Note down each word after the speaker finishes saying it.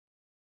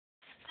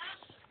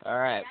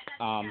Alright,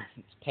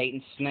 it's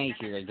Peyton Snake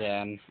here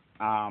again.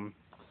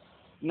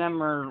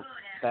 Remember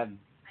that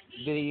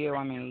video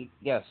I made?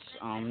 Yes,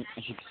 as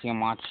you can see,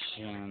 I'm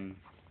watching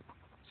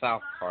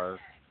South Park,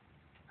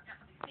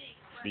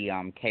 the,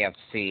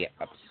 KFC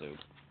episode.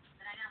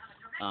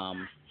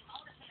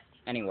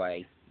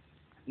 Anyway,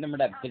 remember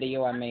that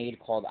video I made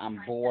called I'm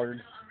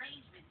Bored?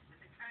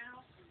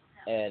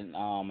 And,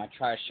 I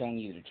tried showing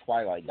you the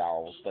Twilight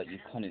dolls, but you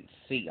couldn't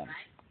see them.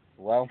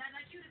 Well,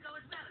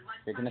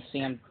 you're gonna see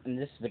them in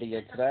this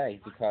video today,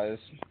 because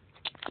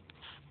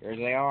here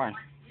they are. Alright,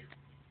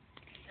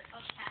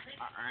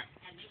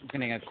 I'm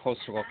gonna get a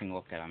closer looking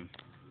look at them.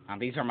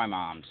 These are my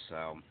mom's,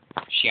 so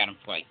she had them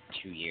for like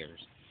 2 years.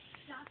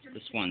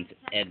 This one's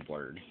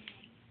Edward.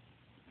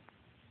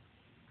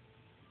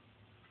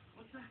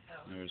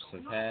 There's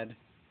his head.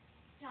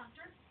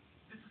 Doctor?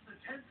 This is the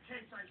 10th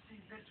case I've seen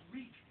this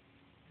week.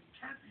 It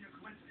can't be a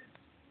coincidence.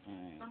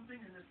 Something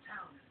in this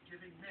town is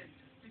giving men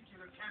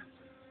testicular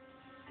cancer.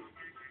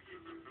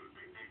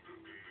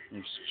 I'm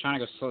just trying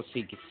to go slow so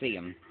you can see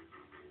him.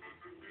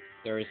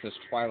 There is this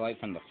Twilight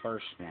from the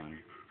first one.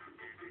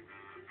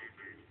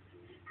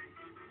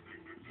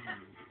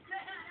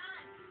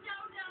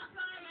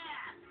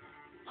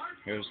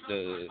 Here's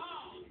the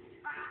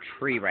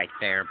tree right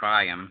there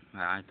by him.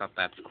 I thought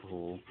that's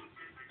cool.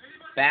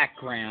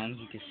 Background,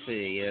 you can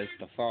see, is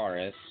the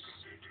forest.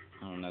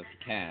 I don't know if you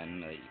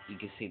can, but you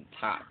can see the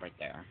top right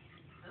there.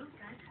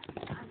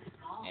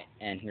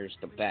 And here's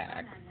the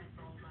back.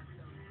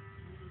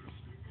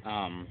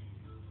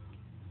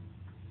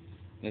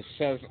 It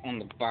says on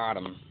the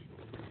bottom,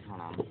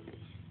 hold on. It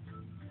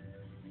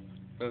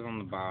says on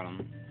the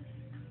bottom,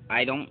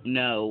 I don't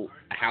know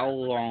how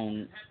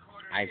long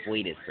I've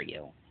waited for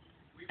you.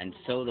 And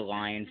so the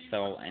lion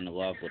fell in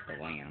love with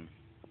the lamb.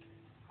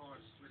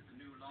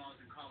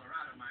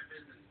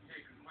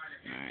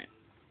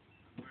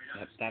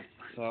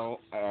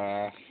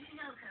 Alright.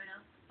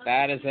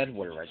 That is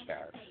Edward right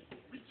there.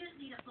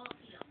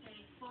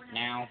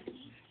 Now,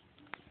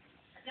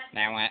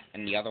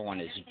 and the other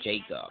one is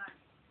Jacob.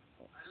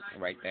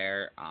 Right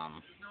there,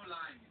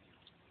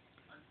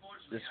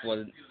 this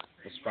was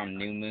from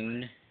New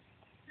Moon, as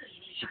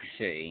you can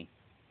see,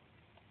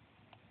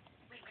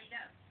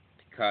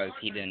 because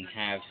he didn't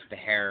have the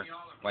hair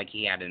like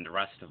he had in the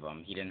rest of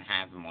them. He didn't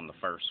have them on the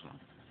first one.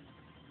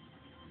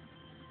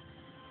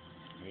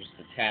 Here's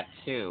the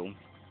tattoo.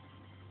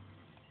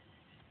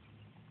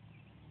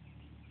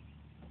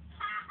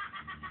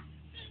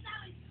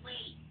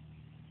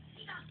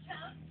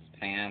 His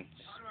pants.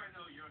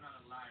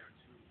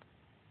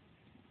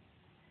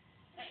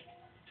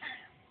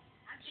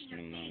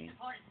 New Moon.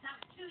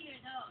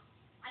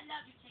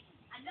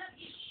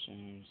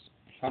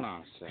 Hold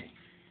on a sec.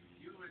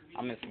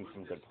 I'm missing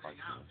some good parts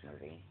in this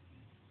movie.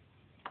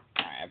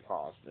 Alright, I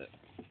paused it.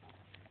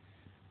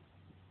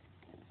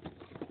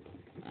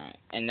 Alright,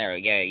 and there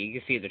we go. You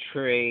can see the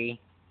tree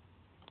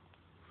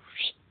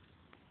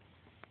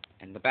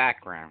in the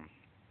background.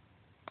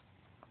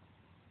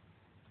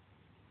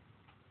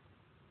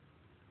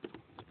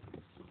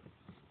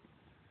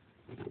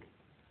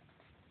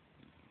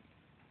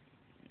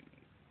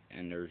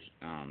 And there's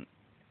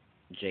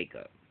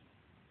Jacob.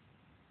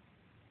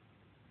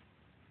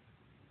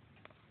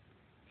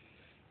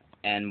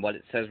 And what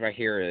it says right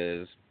here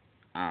is,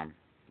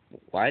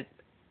 what?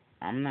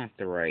 I'm not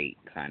the right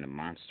kind of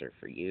monster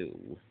for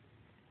you.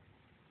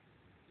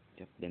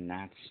 Yep, then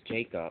that's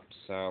Jacob,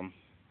 so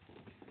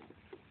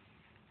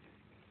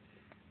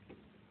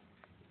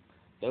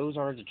those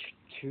are the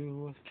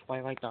two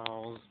Twilight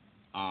dolls,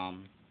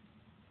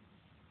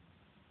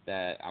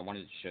 that I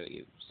wanted to show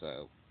you,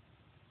 so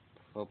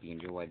hope you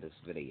enjoyed this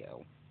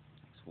video.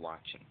 Thanks for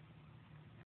watching.